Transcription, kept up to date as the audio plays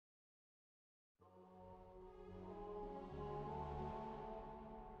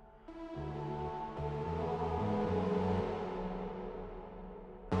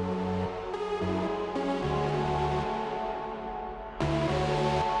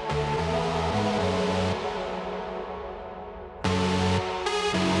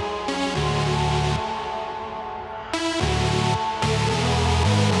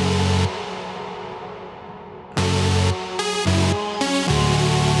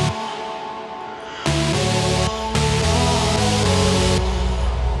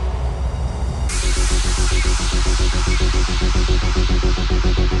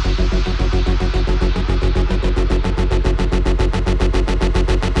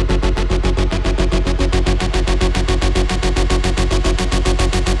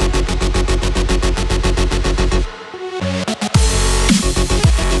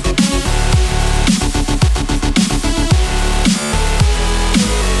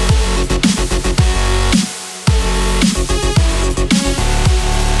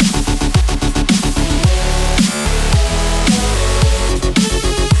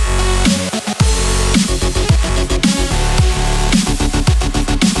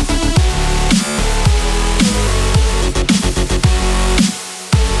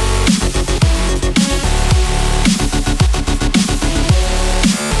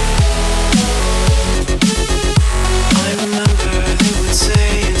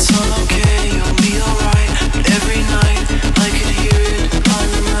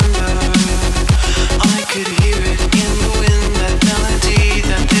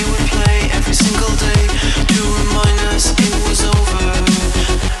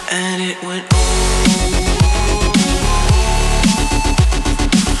it went on.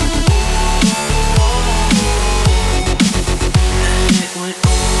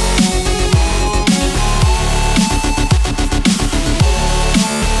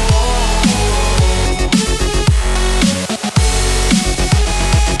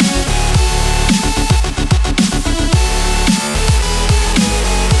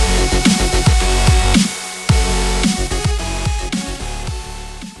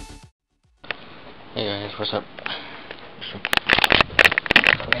 Hey guys, what's up?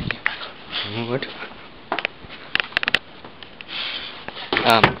 What? This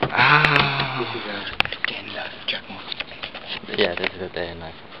is a day in the life of Jack Mawford. Yeah, this is a day in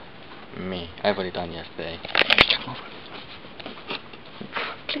life of me. I've already done yesterday. It's Jack Mawford.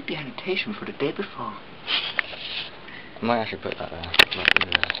 Click the annotation for the day before. I might actually put that there.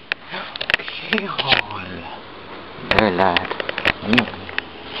 Okay, hole. Very loud.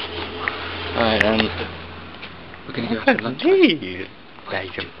 Alright, we're gonna go for lunch. Please. Yeah,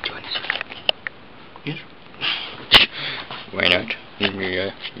 you can join us. Yes? Why not?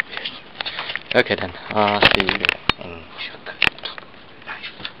 Yeah. Okay then, see you in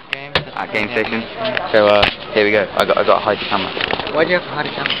at game station. So here we go. I got to hide the camera. Why do you have to hide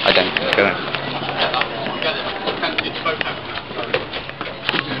the camera? I don't. Let's go in.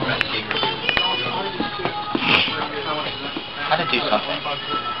 How to do something?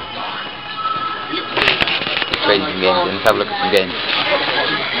 Trade some games. Let's have a look at some games.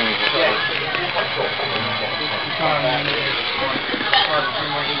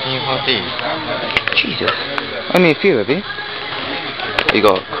 Can you hold these? Jesus. Only a few of you. You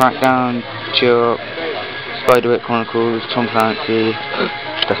got Crackdown, Chill, Spiderwick Chronicles, Tom Clancy.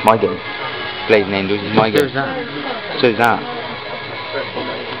 That's my game. Blazing Angels is my game. So's that. So's that.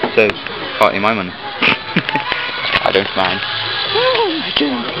 So, partly my money. I don't mind. I do.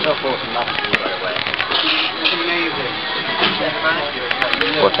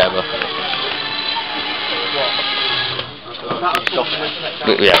 Whatever.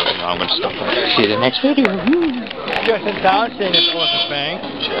 But yeah, I'm going to stop. See you in the next video. Justin Down saying it's awesome thing.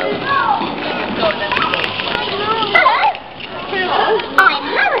 I'm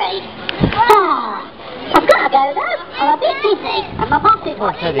married. I've got to go though. I'm a bit busy and my boss is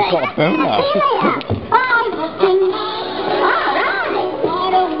watching me. He's got a phone now. I'm looking. Alright.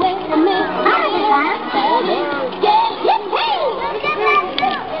 Right away from me.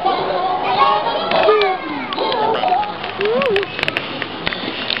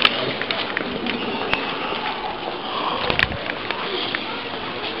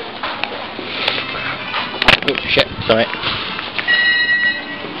 Oh shit, sorry.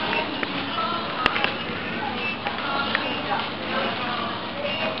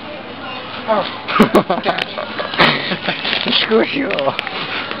 Oh. Squish you. Did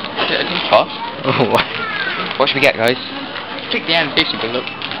I pass? Oh, what should we get, guys? Click the annotation below.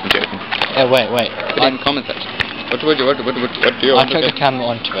 I'm joking. Wait. Put it in the comment section. What do you I took the camera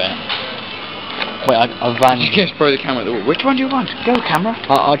onto it. Wait, I ran. You just throw the camera at the wall. Which one do you want? Go, camera.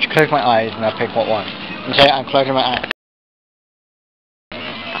 I'll just close my eyes and I'll pick what one. Okay, I'm closing my eyes.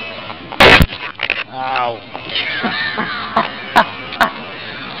 Ow.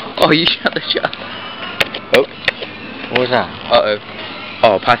 Oh, you shut the shot. Oh. What was that? Uh-oh.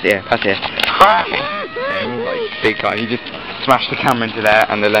 Oh, pass it here. Like, big time. You just smash the camera into there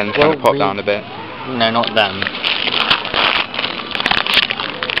and the lens kind of pop down a bit. No, not them.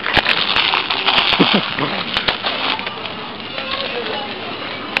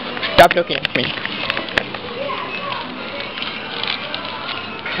 Stop looking at me.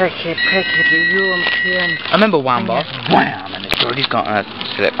 Pricky, do you and I remember Wham Boss. Wham! And it's already got a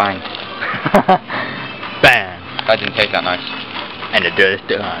slip bang. Bam. That didn't taste that nice. And the dirt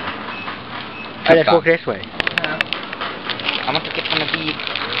done. Oh, let's walk this way. I want to get some of these.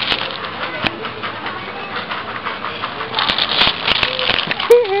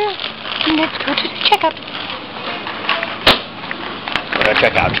 Let's go to the checkup. What do I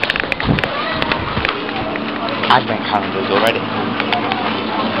check out? Advent calendars already.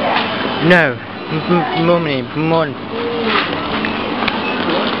 No. More.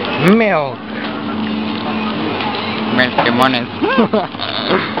 Milk. Good morning.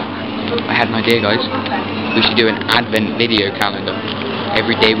 I had an idea, guys. We should do an Advent video calendar.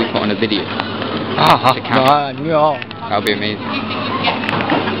 Every day we put on a video. No. That'll be amazing.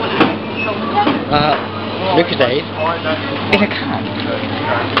 Lucasade. In a can.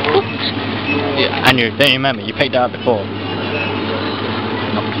 Yeah, and don't you remember, you picked that up before.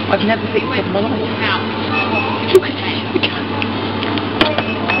 I've never picked it up in my life.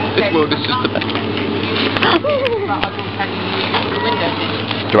 This world is just the best.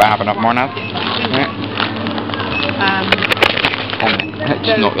 Do I have enough more now? Yeah.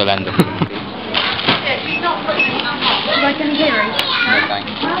 Just not the lender. Would you like any heroes? No, thanks.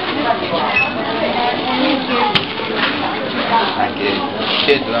 Thank you.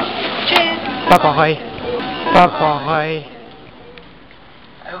 Cheers for that. Cheers. Bye-bye. Bye-bye.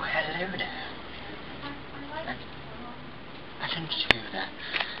 Oh, hello there. I didn't see you there.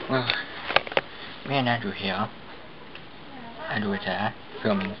 Well, me and Andrew here. Andrew is there,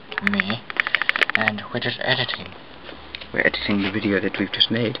 filming me, and we're just editing. We're editing the video that we've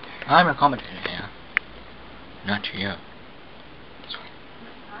just made. I'm a commentator here, not you.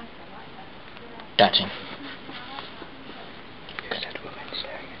 Dancing.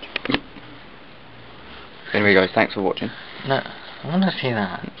 Anyway guys, thanks for watching. No, I want to see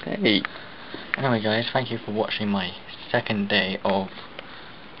that. Hey. Anyway guys, thank you for watching my second day of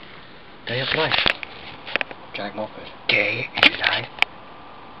life. Jack Mawford. Day in the life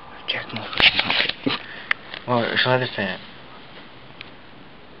of Jack Mawford. Well, shall I just say it?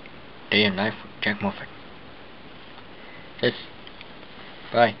 Day in life with Jack Mawford. Yes.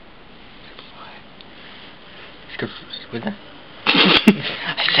 Bye. With that?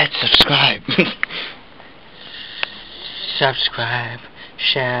 I said subscribe. Subscribe,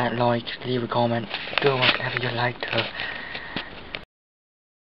 share, like, leave a comment, do whatever you like to.